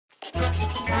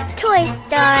Toy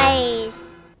Stories.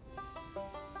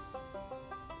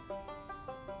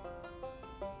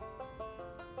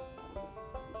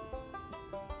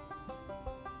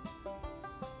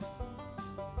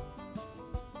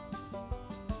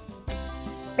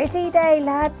 Busy day,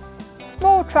 lads.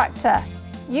 Small tractor,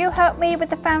 you help me with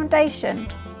the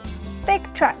foundation.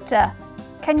 Big tractor,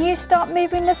 can you start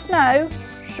moving the snow?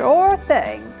 Sure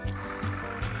thing.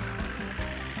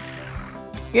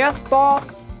 Yes, boss.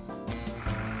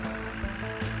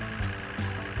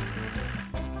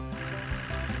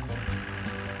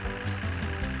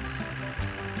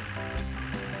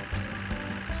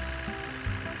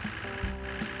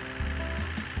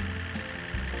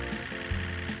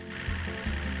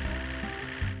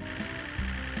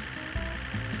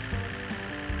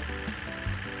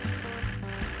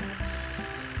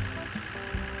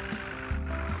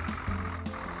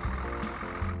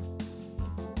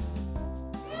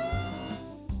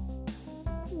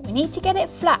 We need to get it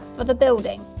flat for the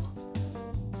building.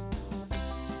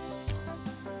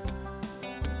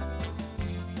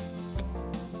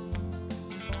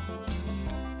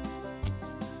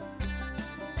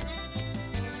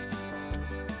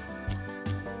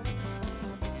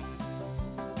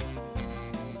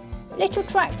 Little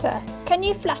tractor, can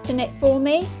you flatten it for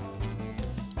me?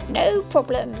 No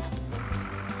problem.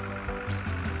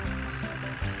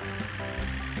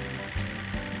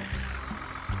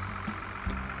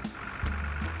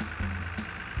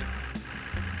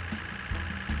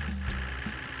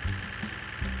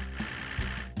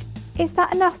 Is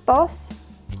that enough, boss?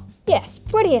 Yes,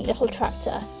 brilliant, little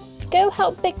tractor. Go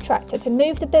help big tractor to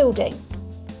move the building.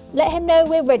 Let him know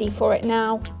we're ready for it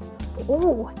now.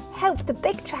 Ooh, help the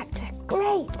big tractor,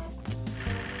 great.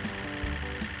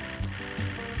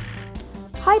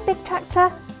 Hi, big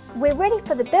tractor. We're ready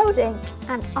for the building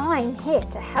and I'm here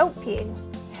to help you.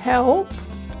 Help?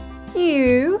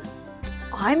 You?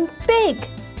 I'm big.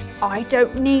 I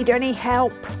don't need any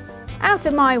help. Out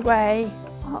of my way.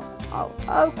 Oh,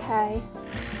 okay.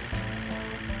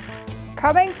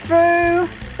 Coming through.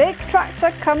 Big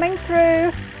tractor coming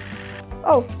through.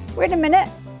 Oh, wait a minute.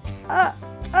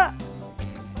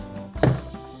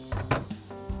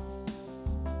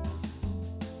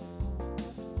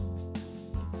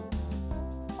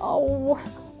 Oh,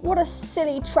 what a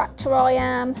silly tractor I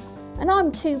am. And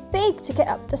I'm too big to get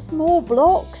up the small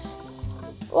blocks.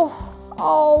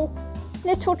 Oh,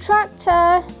 little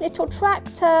tractor, little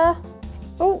tractor.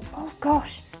 Oh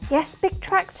gosh, yes, big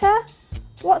tractor?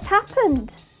 What's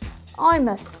happened? I'm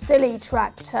a silly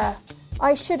tractor.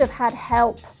 I should have had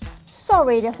help.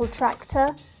 Sorry, little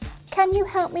tractor. Can you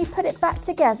help me put it back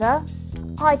together?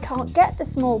 I can't get the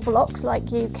small blocks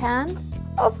like you can.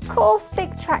 Of course,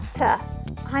 big tractor.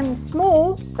 I'm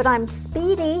small, but I'm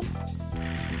speedy.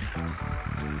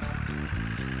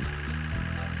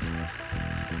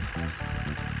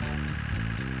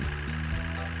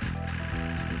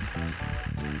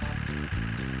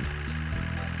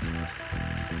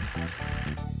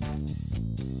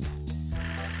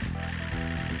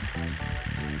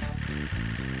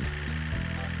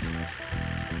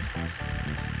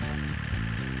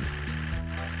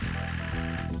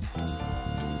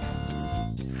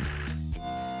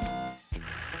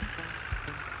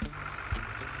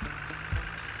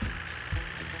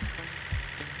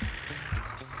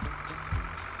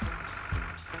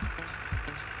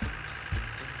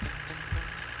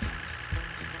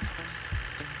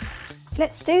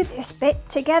 Let's do this bit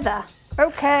together.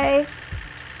 Okay.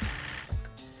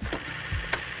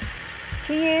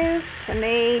 To you, to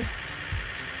me.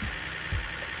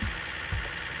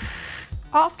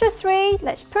 After 3,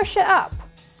 let's push it up.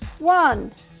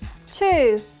 1,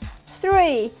 2,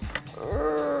 3.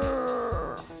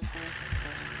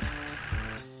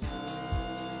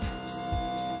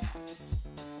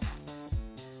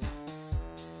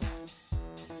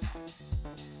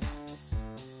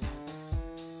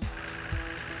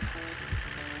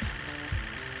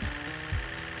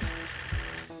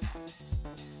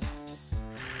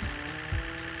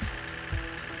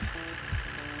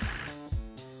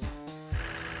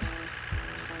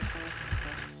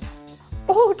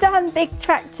 All done, big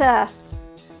tractor.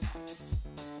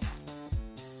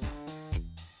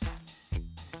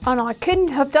 And I couldn't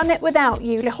have done it without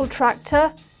you, little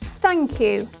tractor. Thank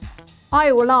you.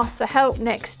 I will ask for help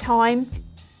next time.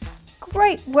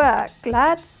 Great work,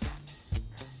 lads.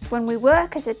 When we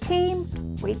work as a team,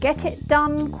 we get it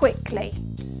done quickly.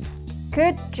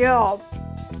 Good job.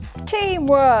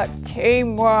 Teamwork,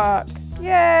 teamwork.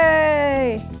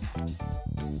 Yay!